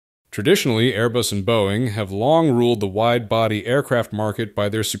Traditionally, Airbus and Boeing have long ruled the wide-body aircraft market by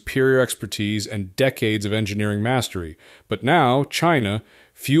their superior expertise and decades of engineering mastery, but now China,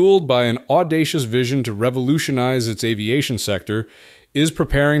 fueled by an audacious vision to revolutionize its aviation sector, is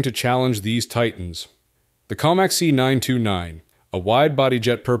preparing to challenge these titans. The Comac C929, a wide-body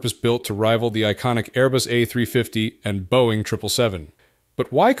jet purpose-built to rival the iconic Airbus A350 and Boeing 777.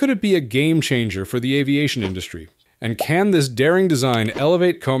 But why could it be a game-changer for the aviation industry? And can this daring design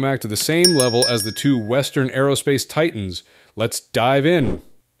elevate Comac to the same level as the two Western aerospace titans? Let's dive in.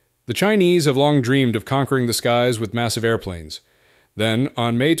 The Chinese have long dreamed of conquering the skies with massive airplanes. Then,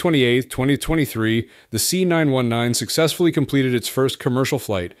 on May 28, 2023, the C919 successfully completed its first commercial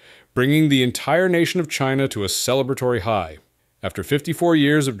flight, bringing the entire nation of China to a celebratory high. After 54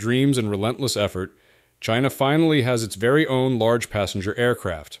 years of dreams and relentless effort, China finally has its very own large passenger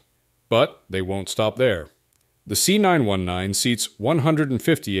aircraft. But they won't stop there. The C919 seats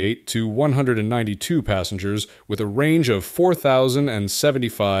 158 to 192 passengers with a range of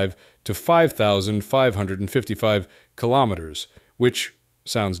 4,075 to 5,555 kilometers, which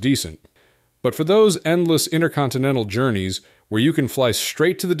sounds decent. But for those endless intercontinental journeys where you can fly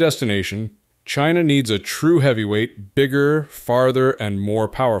straight to the destination, China needs a true heavyweight, bigger, farther, and more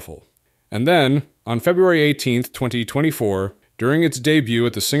powerful. And then, on February 18, 2024, during its debut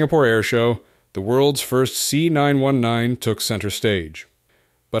at the Singapore Air Show, the world's first C919 took center stage.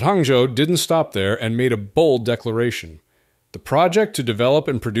 But Hangzhou didn't stop there and made a bold declaration. The project to develop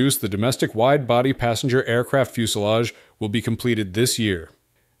and produce the domestic wide-body passenger aircraft fuselage will be completed this year.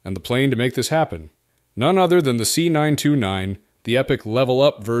 And the plane to make this happen? None other than the C929, the epic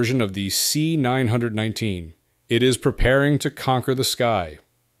level-up version of the C919. It is preparing to conquer the sky.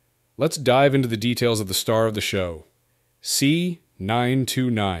 Let's dive into the details of the star of the show.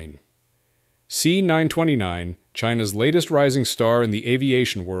 C929. C929, China's latest rising star in the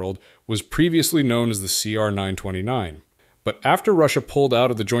aviation world, was previously known as the CR929. But after Russia pulled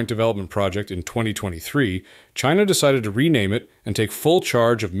out of the joint development project in 2023, China decided to rename it and take full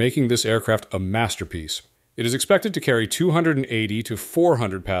charge of making this aircraft a masterpiece. It is expected to carry 280 to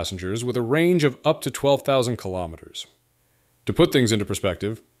 400 passengers with a range of up to 12,000 kilometers. To put things into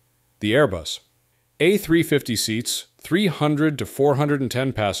perspective, the Airbus A350 seats 300 to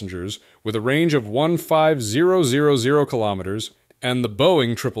 410 passengers with a range of 15,000 kilometers, and the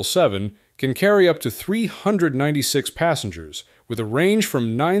Boeing 777 can carry up to 396 passengers with a range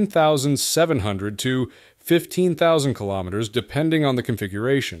from 9,700 to 15,000 kilometers depending on the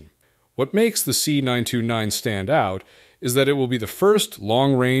configuration. What makes the C929 stand out is that it will be the first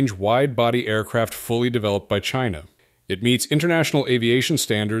long-range wide-body aircraft fully developed by China. It meets international aviation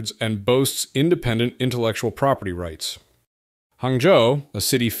standards and boasts independent intellectual property rights. Hangzhou, a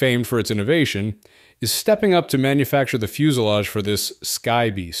city famed for its innovation, is stepping up to manufacture the fuselage for this sky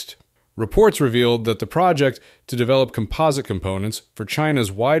beast. Reports revealed that the project to develop composite components for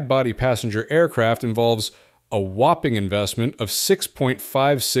China's wide-body passenger aircraft involves a whopping investment of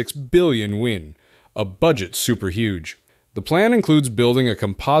 6.56 billion yuan, a budget super huge. The plan includes building a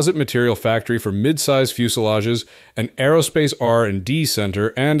composite material factory for mid-size fuselages, an aerospace R&D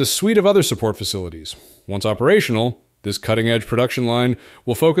center, and a suite of other support facilities. Once operational, this cutting-edge production line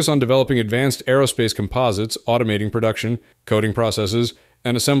will focus on developing advanced aerospace composites, automating production, coating processes,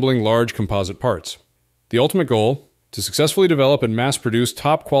 and assembling large composite parts. The ultimate goal? To successfully develop and mass-produce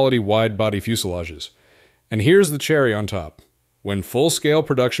top-quality wide-body fuselages. And here's the cherry on top. When full-scale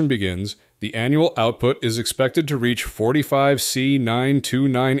production begins, the annual output is expected to reach 45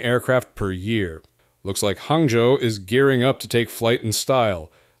 C929 aircraft per year. Looks like Hangzhou is gearing up to take flight in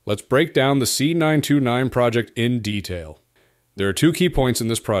style. Let's break down the C929 project in detail. There are two key points in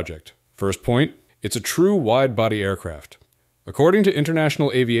this project. First point, it's a true wide-body aircraft. According to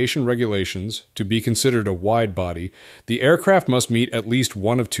international aviation regulations, to be considered a wide-body, the aircraft must meet at least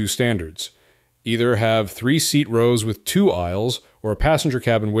one of two standards. Either have 3 seat rows with 2 aisles, or a passenger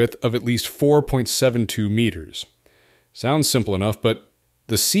cabin width of at least 4.72 meters. Sounds simple enough, but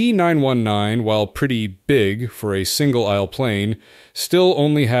the C919, while pretty big for a single-aisle plane, still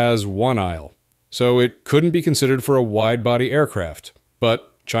only has 1 aisle, so it couldn't be considered for a wide-body aircraft.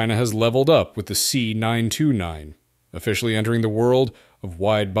 But China has leveled up with the C929, officially entering the world of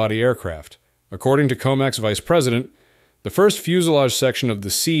wide-body aircraft. According to Comac's vice president, the first fuselage section of the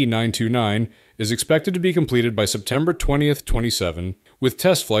C929 is expected to be completed by September 20th, 27, with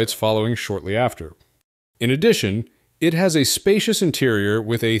test flights following shortly after. In addition, it has a spacious interior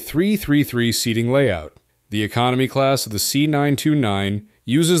with a 333 seating layout. The economy class of the C929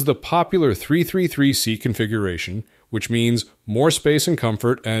 uses the popular 333 seat configuration, which means more space and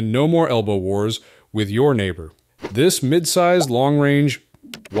comfort and no more elbow wars with your neighbor. This mid-sized, long-range,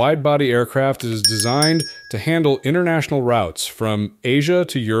 Wide-body aircraft is designed to handle international routes from Asia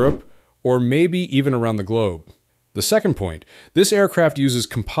to Europe, or maybe even around the globe. The second point, this aircraft uses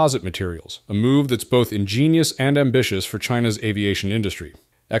composite materials, a move that's both ingenious and ambitious for China's aviation industry.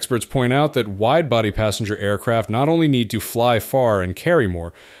 Experts point out that wide-body passenger aircraft not only need to fly far and carry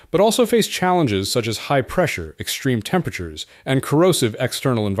more, but also face challenges such as high pressure, extreme temperatures, and corrosive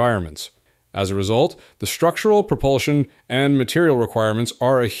external environments. As a result, the structural, propulsion, and material requirements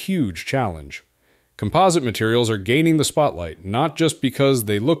are a huge challenge. Composite materials are gaining the spotlight, not just because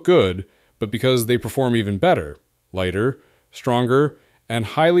they look good, but because they perform even better, lighter, stronger, and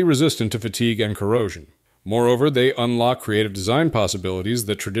highly resistant to fatigue and corrosion. Moreover, they unlock creative design possibilities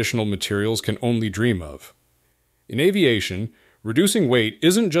that traditional materials can only dream of. In aviation, reducing weight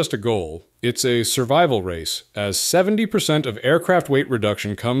isn't just a goal, it's a survival race, as 70% of aircraft weight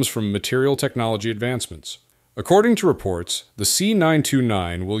reduction comes from material technology advancements. According to reports, the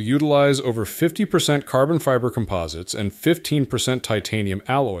C929 will utilize over 50% carbon fiber composites and 15% titanium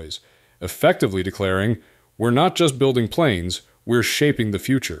alloys, effectively declaring, "We're not just building planes, we're shaping the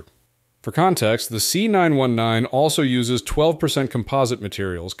future." For context, the C919 also uses 12% composite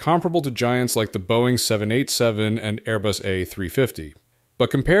materials comparable to giants like the Boeing 787 and Airbus A350.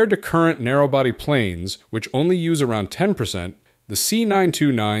 But compared to current narrow-body planes, which only use around 10%, the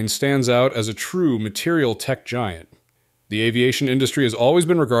C929 stands out as a true material tech giant. The aviation industry has always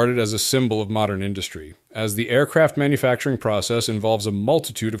been regarded as a symbol of modern industry, as the aircraft manufacturing process involves a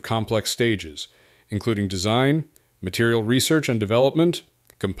multitude of complex stages, including design, material research and development,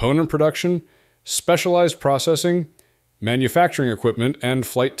 component production, specialized processing, manufacturing equipment, and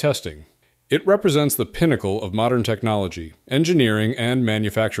flight testing. It represents the pinnacle of modern technology, engineering, and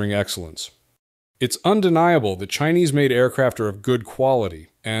manufacturing excellence. It's undeniable that Chinese-made aircraft are of good quality,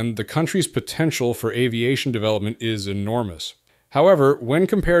 and the country's potential for aviation development is enormous. However, when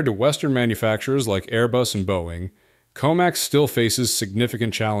compared to Western manufacturers like Airbus and Boeing, Comac still faces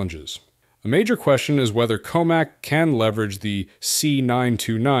significant challenges. A major question is whether Comac can leverage the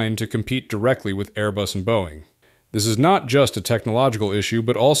C929 to compete directly with Airbus and Boeing. This is not just a technological issue,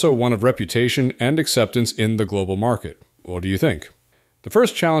 but also one of reputation and acceptance in the global market. What do you think? The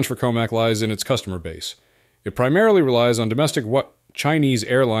first challenge for Comac lies in its customer base. It primarily relies on domestic Chinese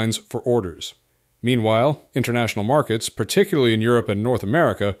airlines for orders. Meanwhile, international markets, particularly in Europe and North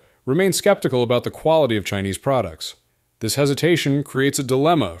America, remain skeptical about the quality of Chinese products. This hesitation creates a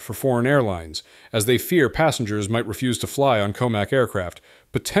dilemma for foreign airlines, as they fear passengers might refuse to fly on Comac aircraft,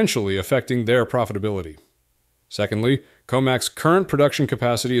 potentially affecting their profitability. Secondly, Comac's current production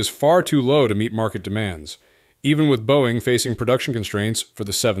capacity is far too low to meet market demands. Even with Boeing facing production constraints for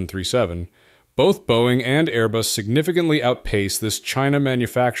the 737, both Boeing and Airbus significantly outpace this China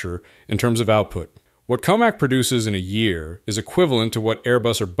manufacturer in terms of output. What Comac produces in a year is equivalent to what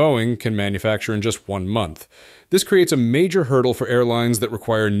Airbus or Boeing can manufacture in just 1 month. This creates a major hurdle for airlines that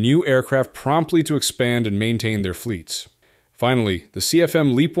require new aircraft promptly to expand and maintain their fleets. Finally, the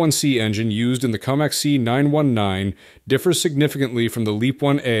CFM LEAP-1C engine used in the Comac C919 differs significantly from the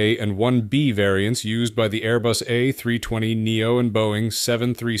LEAP-1A and 1B variants used by the Airbus A320neo and Boeing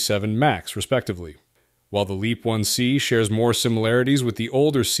 737 MAX, respectively. While the LEAP-1C shares more similarities with the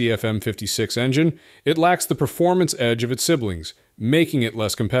older CFM56 engine, it lacks the performance edge of its siblings, making it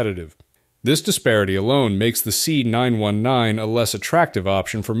less competitive. This disparity alone makes the C919 a less attractive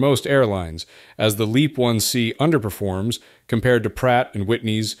option for most airlines, as the LEAP-1C underperforms compared to Pratt &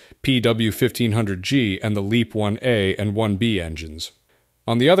 Whitney's PW1500G and the LEAP-1A and 1B engines.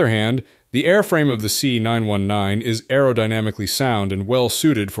 On the other hand, the airframe of the C919 is aerodynamically sound and well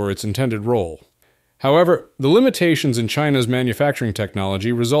suited for its intended role. However, the limitations in China's manufacturing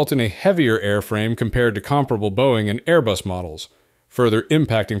technology result in a heavier airframe compared to comparable Boeing and Airbus models, further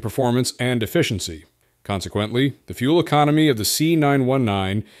impacting performance and efficiency. Consequently, the fuel economy of the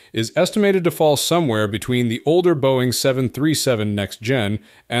C919 is estimated to fall somewhere between the older Boeing 737 Next Gen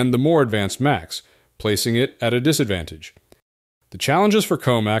and the more advanced MAX, placing it at a disadvantage. The challenges for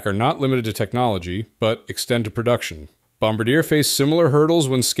Comac are not limited to technology, but extend to production. Bombardier faced similar hurdles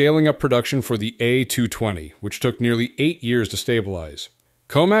when scaling up production for the A220, which took nearly 8 years to stabilize.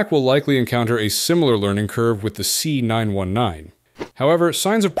 Comac will likely encounter a similar learning curve with the C919. However,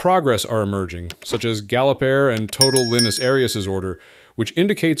 signs of progress are emerging, such as Gallop Air and Total Linus Arias's order, which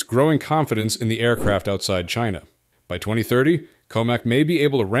indicates growing confidence in the aircraft outside China. By 2030, Comac may be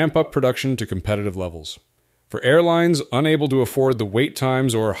able to ramp up production to competitive levels. For airlines unable to afford the wait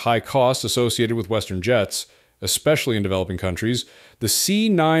times or high costs associated with Western jets, especially in developing countries, the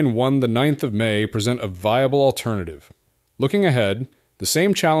C9 won the 9th of May present a viable alternative. Looking ahead, the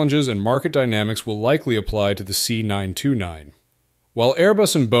same challenges and market dynamics will likely apply to the C929. While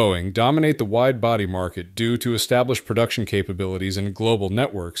Airbus and Boeing dominate the wide-body market due to established production capabilities and global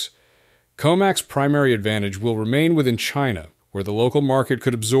networks, Comac's primary advantage will remain within China, where the local market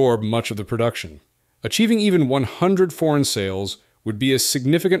could absorb much of the production. Achieving even 100 foreign sales would be a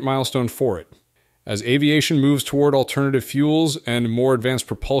significant milestone for it. As aviation moves toward alternative fuels and more advanced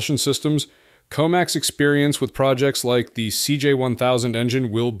propulsion systems, Comac's experience with projects like the CJ1000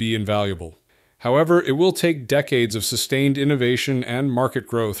 engine will be invaluable. However, it will take decades of sustained innovation and market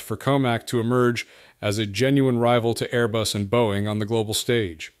growth for Comac to emerge as a genuine rival to Airbus and Boeing on the global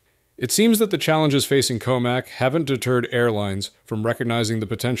stage. It seems that the challenges facing Comac haven't deterred airlines from recognizing the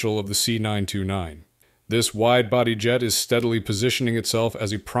potential of the C929. This wide-body jet is steadily positioning itself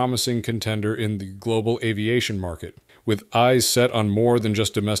as a promising contender in the global aviation market, with eyes set on more than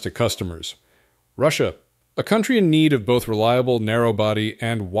just domestic customers. Russia, a country in need of both reliable narrow-body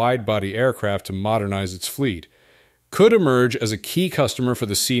and wide-body aircraft to modernize its fleet, could emerge as a key customer for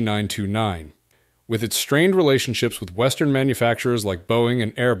the C929. With its strained relationships with Western manufacturers like Boeing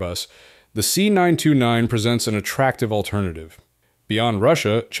and Airbus, the C929 presents an attractive alternative. Beyond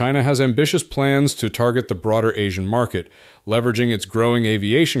Russia, China has ambitious plans to target the broader Asian market, leveraging its growing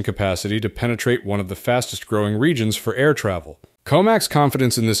aviation capacity to penetrate one of the fastest-growing regions for air travel. Comac's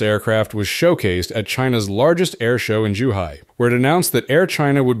confidence in this aircraft was showcased at China's largest air show in Zhuhai, where it announced that Air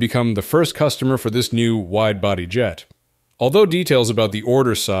China would become the first customer for this new wide-body jet. Although details about the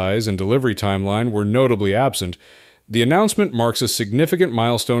order size and delivery timeline were notably absent, the announcement marks a significant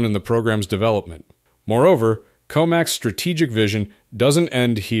milestone in the program's development. Moreover, Comac's strategic vision doesn't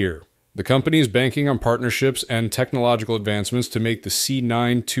end here. The company is banking on partnerships and technological advancements to make the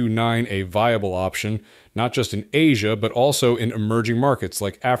C929 a viable option, not just in Asia, but also in emerging markets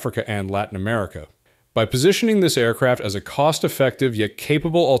like Africa and Latin America. By positioning this aircraft as a cost-effective yet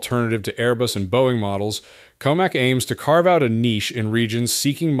capable alternative to Airbus and Boeing models, Comac aims to carve out a niche in regions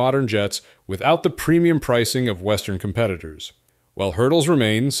seeking modern jets without the premium pricing of Western competitors. While hurdles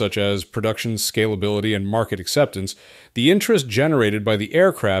remain, such as production scalability and market acceptance, the interest generated by the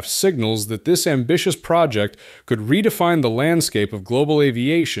aircraft signals that this ambitious project could redefine the landscape of global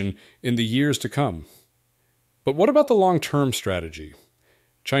aviation in the years to come. But what about the long-term strategy?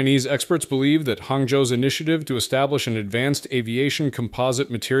 Chinese experts believe that Hangzhou's initiative to establish an advanced aviation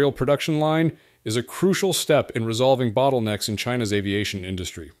composite material production line is a crucial step in resolving bottlenecks in China's aviation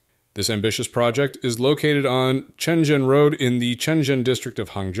industry. This ambitious project is located on Shenzhen Road in the Shenzhen district of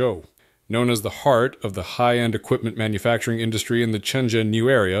Hangzhou. Known as the heart of the high-end equipment manufacturing industry in the Shenzhen New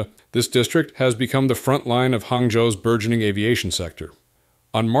Area, this district has become the front line of Hangzhou's burgeoning aviation sector.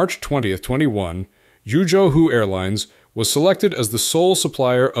 On March 20, 2021, Yuzhou Airlines was selected as the sole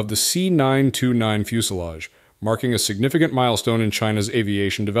supplier of the C929 fuselage, marking a significant milestone in China's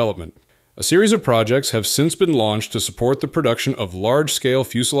aviation development. A series of projects have since been launched to support the production of large-scale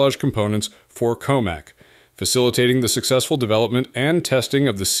fuselage components for Comac, facilitating the successful development and testing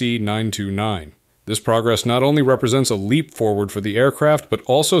of the C929. This progress not only represents a leap forward for the aircraft, but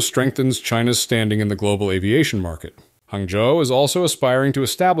also strengthens China's standing in the global aviation market. Hangzhou is also aspiring to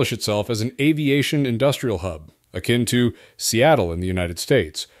establish itself as an aviation industrial hub, akin to Seattle in the United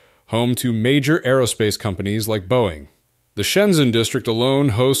States, home to major aerospace companies like Boeing. The Shenzhen district alone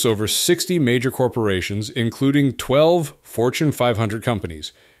hosts over 60 major corporations, including 12 Fortune 500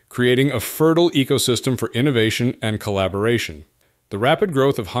 companies, creating a fertile ecosystem for innovation and collaboration. The rapid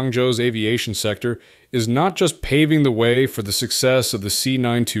growth of Hangzhou's aviation sector is not just paving the way for the success of the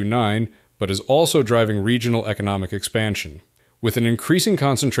C929, but is also driving regional economic expansion. With an increasing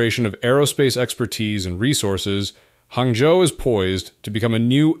concentration of aerospace expertise and resources, Hangzhou is poised to become a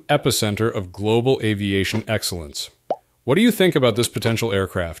new epicenter of global aviation excellence. What do you think about this potential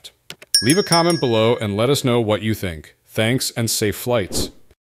aircraft? Leave a comment below and let us know what you think. Thanks and safe flights.